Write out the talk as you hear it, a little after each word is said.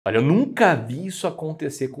Olha, eu nunca vi isso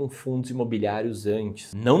acontecer com fundos imobiliários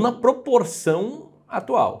antes, não na proporção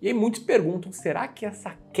atual. E aí muitos perguntam, será que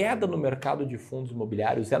essa queda no mercado de fundos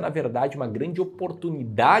imobiliários é na verdade uma grande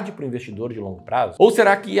oportunidade para o investidor de longo prazo? Ou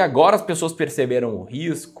será que agora as pessoas perceberam o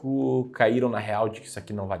risco, caíram na real de que isso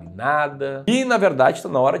aqui não vale nada e na verdade está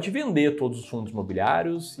na hora de vender todos os fundos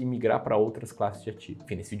imobiliários e migrar para outras classes de ativos?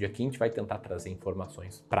 Enfim, nesse vídeo aqui a gente vai tentar trazer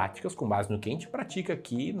informações práticas com base no que a gente pratica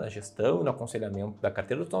aqui na gestão e no aconselhamento da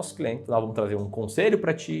carteira dos nossos clientes. Nós vamos trazer um conselho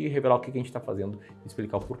para te revelar o que a gente está fazendo e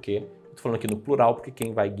explicar o porquê. Estou falando aqui no plural, porque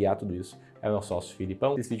quem vai guiar tudo isso é o meu sócio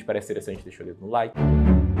Filipão. Se esse vídeo parece interessante, deixa o dedo no like.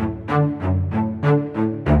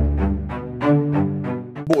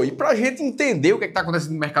 Bom, e pra gente entender o que está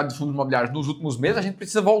acontecendo no mercado de fundos imobiliários nos últimos meses, a gente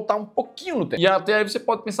precisa voltar um pouquinho no tempo. E até aí você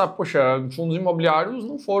pode pensar, poxa, fundos imobiliários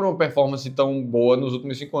não foram uma performance tão boa nos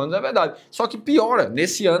últimos 5 anos, é verdade. Só que piora,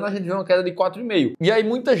 nesse ano a gente viu uma queda de 4,5. E aí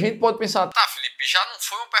muita gente pode pensar, tá, Felipe, já não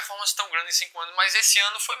foi uma performance tão grande em 5 anos, mas esse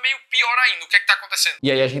ano foi meio pior ainda, o que é que tá acontecendo? E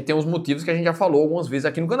aí a gente tem uns motivos que a gente já falou algumas vezes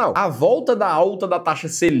aqui no canal. A volta da alta da taxa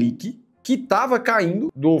Selic, que estava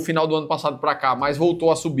caindo do final do ano passado para cá, mas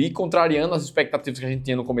voltou a subir, contrariando as expectativas que a gente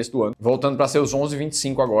tinha no começo do ano, voltando para seus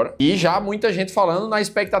 11,25 agora. E já muita gente falando na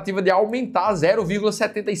expectativa de aumentar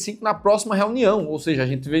 0,75 na próxima reunião, ou seja, a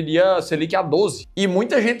gente veria a Selic a 12. E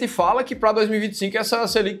muita gente fala que para 2025 essa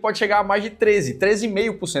Selic pode chegar a mais de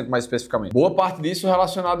 13,5% mais especificamente. Boa parte disso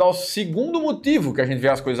relacionada ao segundo motivo que a gente vê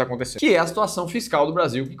as coisas acontecendo, que é a situação fiscal do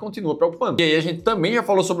Brasil, que continua preocupando. E aí a gente também já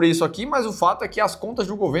falou sobre isso aqui, mas o fato é que as contas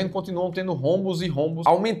do governo continuam tendo rombos e rombos,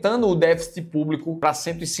 aumentando o déficit público para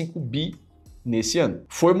 105 bi nesse ano.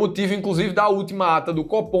 Foi motivo, inclusive, da última ata do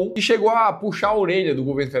Copom, que chegou a puxar a orelha do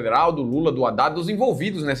governo federal, do Lula, do Haddad, dos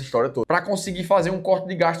envolvidos nessa história toda, para conseguir fazer um corte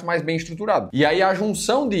de gasto mais bem estruturado. E aí a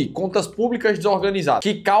junção de contas públicas desorganizadas,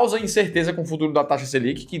 que causa incerteza com o futuro da taxa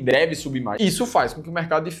Selic, que deve subir mais, isso faz com que o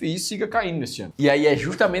mercado de FIIs siga caindo nesse ano. E aí é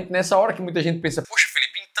justamente nessa hora que muita gente pensa, poxa,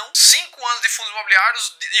 Felipe, então 5 anos de fundos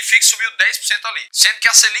imobiliários e FIIs subiu 10% ali, sendo que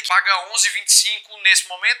a Selic paga 11,25 nesse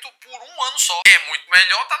momento por um ano só. É muito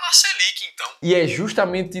melhor tá na Selic, então. E é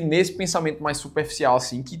justamente nesse pensamento mais superficial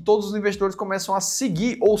assim que todos os investidores começam a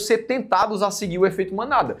seguir ou ser tentados a seguir o efeito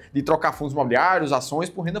manada, de trocar fundos imobiliários, ações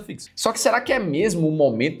por renda fixa. Só que será que é mesmo o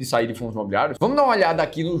momento de sair de fundos imobiliários? Vamos dar uma olhada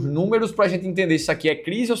aqui nos números para a gente entender se isso aqui é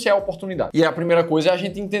crise ou se é oportunidade. E a primeira coisa é a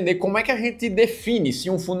gente entender como é que a gente define se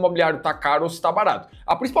um fundo imobiliário está caro ou se está barato.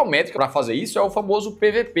 A principal métrica para fazer isso é o famoso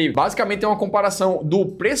PVP. Basicamente é uma comparação do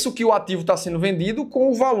preço que o ativo está sendo vendido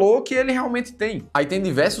com o valor que ele realmente tem. Aí tem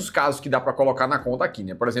diversos casos que dá para colocar na conta aqui,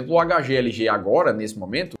 né? Por exemplo, o HGLG agora, nesse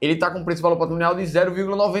momento, ele está com preço valor patrimonial de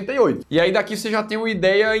 0,98. E aí daqui você já tem uma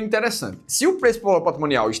ideia interessante. Se o preço valor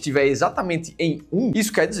patrimonial estiver exatamente em 1,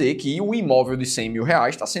 isso quer dizer que um imóvel de 100 mil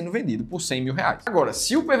reais está sendo vendido por 100 mil reais. Agora,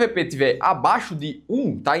 se o PVP estiver abaixo de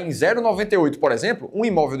 1, está em 0,98, por exemplo, um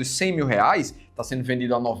imóvel de 100 mil reais está sendo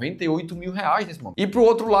vendido a 98 mil reais nesse momento. E para o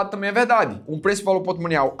outro lado também é verdade. Um preço valor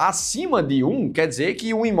patrimonial acima de 1 quer dizer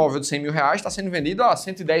que um imóvel de 100 mil reais está sendo vendido a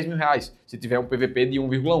 110 mil reais, se tiver um PVP de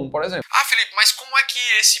 1,1, por exemplo. Ah, Felipe, mas como é que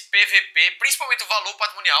esse PVP, principalmente o valor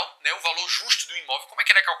patrimonial, né, o valor justo do imóvel, como é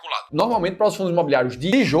que ele é calculado? Normalmente para os fundos imobiliários de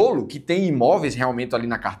tijolo, que tem imóveis realmente ali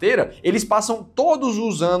na carteira, eles passam todos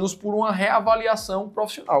os anos por uma reavaliação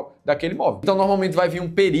profissional daquele imóvel. Então normalmente vai vir um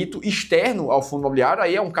perito externo ao fundo imobiliário,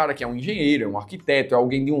 aí é um cara que é um engenheiro, é um arquiteto, é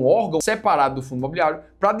alguém de um órgão separado do fundo imobiliário,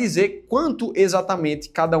 para dizer quanto exatamente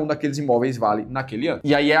cada um daqueles imóveis vale naquele ano.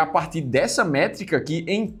 E aí é a partir dessa métrica que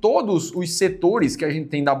em todos os setores que a gente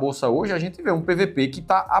tem da bolsa hoje, a gente vê um PVP que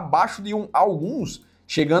está abaixo de alguns,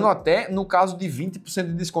 chegando até, no caso de 20%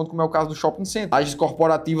 de desconto, como é o caso do shopping center. As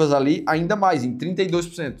corporativas ali, ainda mais, em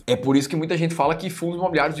 32%. É por isso que muita gente fala que fundos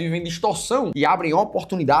imobiliários vivem de extorsão e abrem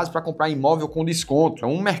oportunidades para comprar imóvel com desconto. É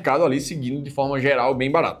um mercado ali seguindo de forma geral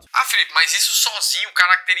bem barato. Ah, Felipe, mas isso sozinho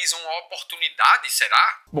caracteriza uma oportunidade,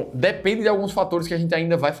 será? Bom, depende de alguns fatores que a gente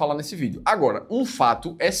ainda vai falar nesse vídeo. Agora, um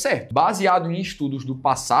fato é certo. Baseado em estudos do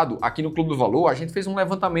passado, aqui no Clube do Valor, a gente fez um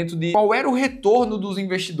levantamento de qual era o retorno dos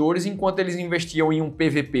investidores enquanto eles investiam em um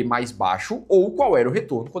PVP mais baixo ou qual era o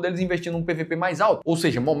retorno quando eles investiam num PVP mais alto, ou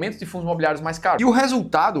seja, momentos de fundos imobiliários mais caros. E o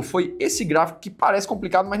resultado foi esse gráfico que parece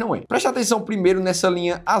complicado, mas não é. Preste atenção primeiro nessa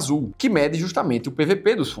linha azul, que mede justamente o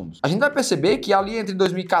PVP dos fundos. A gente vai perceber que ali entre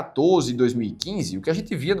 2014 e 2015, o que a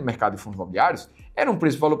gente via no mercado de fundos imobiliários era um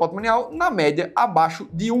preço de valor patrimonial, na média, abaixo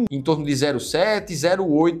de 1, em torno de 0,7,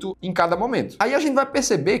 0,8 em cada momento. Aí a gente vai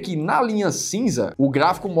perceber que na linha cinza, o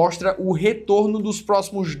gráfico mostra o retorno dos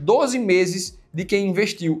próximos 12 meses de quem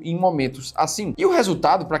investiu em momentos assim. E o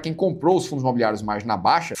resultado, para quem comprou os fundos imobiliários mais na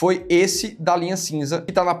baixa, foi esse da linha cinza,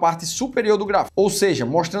 que está na parte superior do gráfico. Ou seja,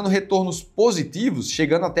 mostrando retornos positivos,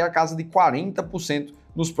 chegando até a casa de 40%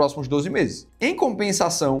 nos próximos 12 meses. Em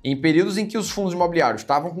compensação, em períodos em que os fundos imobiliários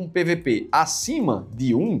estavam com PVP acima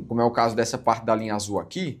de 1, como é o caso dessa parte da linha azul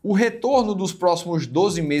aqui, o retorno dos próximos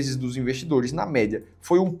 12 meses dos investidores, na média,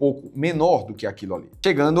 foi um pouco menor do que aquilo ali,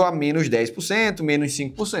 chegando a menos 10%, menos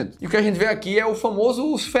 5%. E o que a gente vê aqui é o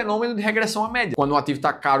famoso fenômeno de regressão à média. Quando um ativo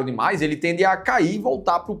está caro demais, ele tende a cair e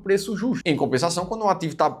voltar para o preço justo. Em compensação, quando um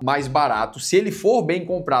ativo está mais barato, se ele for bem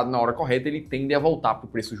comprado na hora correta, ele tende a voltar para o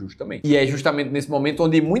preço justo também. E é justamente nesse momento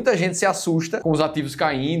onde muita gente se assusta com os ativos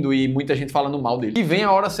caindo e muita gente falando mal dele. E vem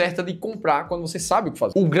a hora certa de comprar quando você sabe o que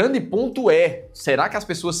fazer. O grande ponto é, será que as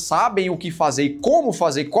pessoas sabem o que fazer e como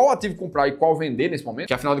fazer, qual ativo comprar e qual vender nesse momento?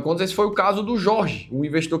 Que afinal de contas, esse foi o caso do Jorge, um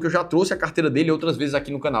investidor que eu já trouxe a carteira dele outras vezes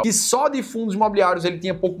aqui no canal. E só de fundos imobiliários ele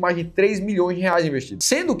tinha pouco mais de 3 milhões de reais investidos.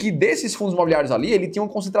 Sendo que desses fundos imobiliários ali, ele tinha uma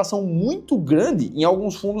concentração muito grande em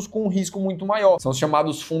alguns fundos com um risco muito maior. São os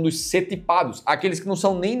chamados fundos C-tipados, aqueles que não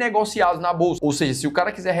são nem negociados na bolsa. Ou seja, se o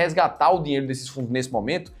cara quiser resgatar o dinheiro desses fundos nesse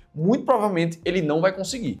momento, muito provavelmente ele não vai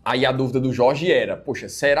conseguir. Aí a dúvida do Jorge era, poxa,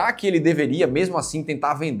 será que ele deveria mesmo assim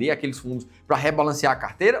tentar vender aqueles fundos para rebalancear a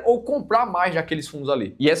carteira ou comprar mais daqueles fundos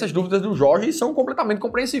ali? E essas dúvidas do Jorge são completamente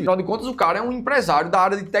compreensíveis. Afinal de contas, o cara é um empresário da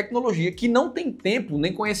área de tecnologia que não tem tempo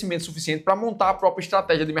nem conhecimento suficiente para montar a própria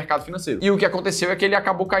estratégia de mercado financeiro. E o que aconteceu é que ele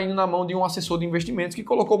acabou caindo na mão de um assessor de investimentos que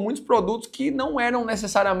colocou muitos produtos que não eram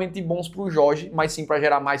necessariamente bons para o Jorge, mas sim para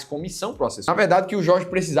gerar mais comissão para o assessor. Na verdade, o que o Jorge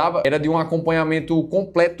precisava era de um acompanhamento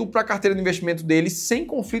completo para a carteira de investimento dele sem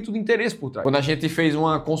conflito de interesse por trás. Quando a gente fez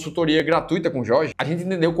uma consultoria gratuita com o Jorge, a gente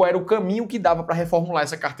entendeu qual era o caminho que dava para reformular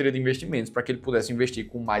essa carteira de investimentos para que ele pudesse investir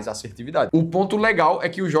com mais assertividade. O ponto legal é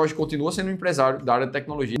que o Jorge continua sendo um empresário da área de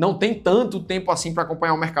tecnologia. Não tem tanto tempo assim para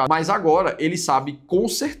acompanhar o mercado, mas agora ele sabe com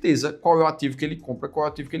certeza qual é o ativo que ele compra, qual é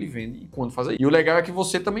o ativo que ele vende e quando fazer isso. E o legal é que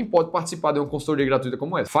você também pode participar de uma consultoria gratuita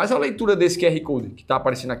como essa. Faz a leitura desse QR Code que está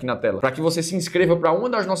aparecendo aqui na tela, para que você se inscreva para uma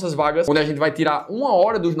das nossas vagas, onde a gente vai tirar 1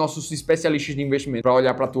 hora dos nossos especialistas de investimento para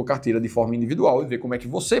olhar para a tua carteira de forma individual e ver como é que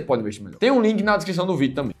você pode investir melhor. Tem um link na descrição do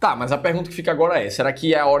vídeo também. Tá, mas a pergunta que fica agora é, será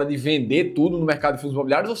que é a hora de vender tudo no mercado de fundos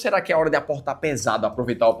imobiliários ou será que é a hora de aportar pesado,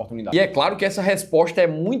 aproveitar a oportunidade? E é claro que essa resposta é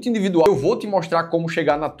muito individual. Eu vou te mostrar como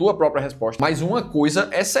chegar na tua própria resposta, mas uma coisa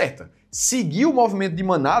é certa. Seguir o movimento de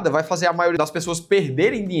manada vai fazer a maioria das pessoas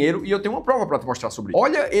perderem dinheiro e eu tenho uma prova para te mostrar sobre isso.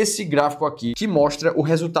 Olha esse gráfico aqui que mostra o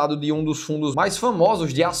resultado de um dos fundos mais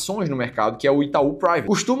famosos de ações no mercado, que é o Itaú Private.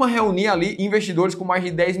 Costuma reunir ali investidores com mais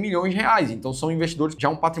de 10 milhões de reais, então são investidores que já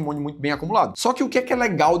um patrimônio muito bem acumulado. Só que o que é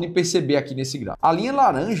legal de perceber aqui nesse gráfico? A linha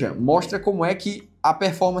laranja mostra como é que a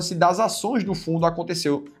performance das ações do fundo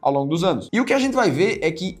aconteceu ao longo dos anos. E o que a gente vai ver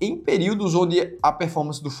é que em períodos onde a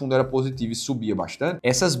performance do fundo era positiva e subia bastante,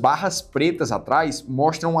 essas barras pretas atrás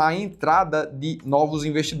mostram a entrada de novos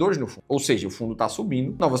investidores no fundo. Ou seja, o fundo está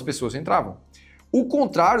subindo, novas pessoas entravam. O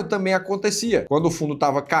contrário também acontecia. Quando o fundo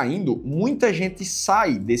estava caindo, muita gente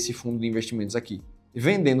sai desse fundo de investimentos aqui,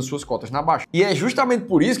 vendendo suas cotas na baixa. E é justamente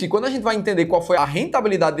por isso que quando a gente vai entender qual foi a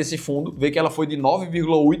rentabilidade desse fundo, vê que ela foi de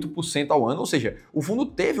 9,8% ao ano, ou seja, o fundo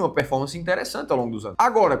teve uma performance interessante ao longo dos anos.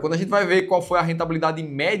 Agora, quando a gente vai ver qual foi a rentabilidade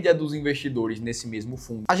média dos investidores nesse mesmo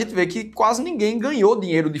fundo, a gente vê que quase ninguém ganhou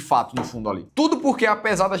dinheiro de fato no fundo ali. Tudo porque,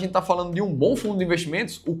 apesar da gente estar falando de um bom fundo de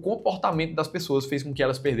investimentos, o comportamento das pessoas fez com que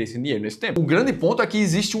elas perdessem dinheiro nesse tempo. O grande ponto é que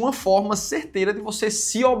existe uma forma certeira de você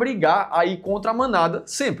se obrigar a ir contra a manada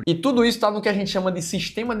sempre. E tudo isso está no que a gente chama de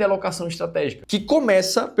sistema de alocação estratégica, que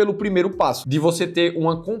começa pelo primeiro passo, de você ter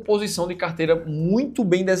uma composição de carteira muito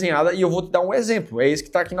bem desenhada, e eu vou te dar um exemplo, é esse que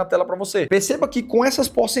está aqui na tela para você. Perceba que com essas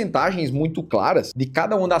porcentagens muito claras de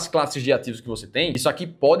cada uma das classes de ativos que você tem, isso aqui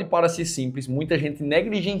pode parecer simples, muita gente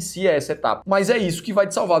negligencia essa etapa, mas é isso que vai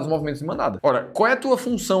te salvar dos movimentos de manada. Ora, qual é a tua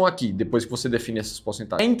função aqui, depois que você define essas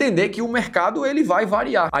porcentagens? É entender que o mercado ele vai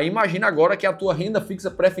variar. Aí imagina agora que a tua renda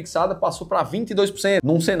fixa pré-fixada passou para 22%,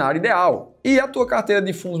 num cenário ideal. E a tua carteira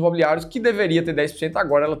de fundos imobiliários, que deveria ter 10%,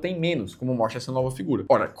 agora ela tem menos, como mostra essa nova figura.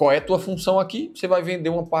 Ora, qual é a tua função aqui? Você vai vender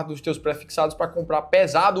uma parte dos teus pré-fixados para comprar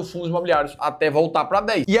pesado fundos imobiliários, até voltar para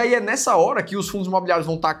 10. E aí é nessa hora que os fundos imobiliários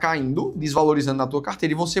vão estar caindo, desvalorizando na tua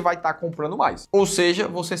carteira, e você vai estar comprando mais. Ou seja,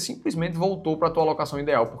 você simplesmente voltou para a tua alocação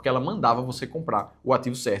ideal, porque ela mandava você comprar o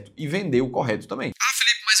ativo certo e vender o correto também.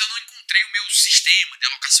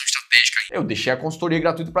 Eu deixei a consultoria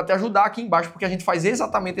gratuita para te ajudar aqui embaixo, porque a gente faz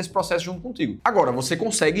exatamente esse processo junto contigo. Agora, você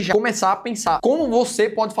consegue já começar a pensar como você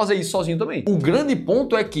pode fazer isso sozinho também. O grande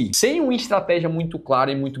ponto é que, sem uma estratégia muito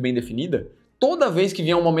clara e muito bem definida, toda vez que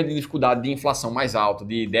vier um momento de dificuldade, de inflação mais alta,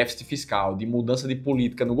 de déficit fiscal, de mudança de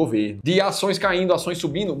política no governo, de ações caindo, ações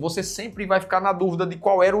subindo, você sempre vai ficar na dúvida de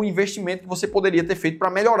qual era o investimento que você poderia ter feito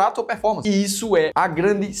para melhorar a sua performance. E isso é a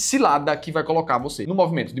grande cilada que vai colocar você no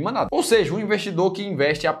movimento de manada. Ou seja, um investidor que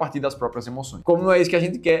investe a partir das próprias emoções. Como não é isso que a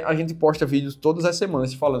gente quer, a gente posta vídeos todas as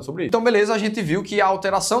semanas falando sobre isso. Então, beleza, a gente viu que a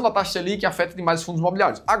alteração da taxa Selic afeta demais os fundos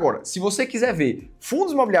imobiliários. Agora, se você quiser ver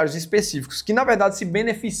fundos imobiliários específicos que, na verdade, se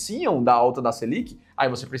beneficiam da alta da Selic, aí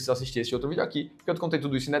você precisa assistir esse outro vídeo aqui, porque eu te contei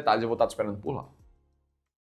tudo isso em detalhes e eu vou estar te esperando por lá.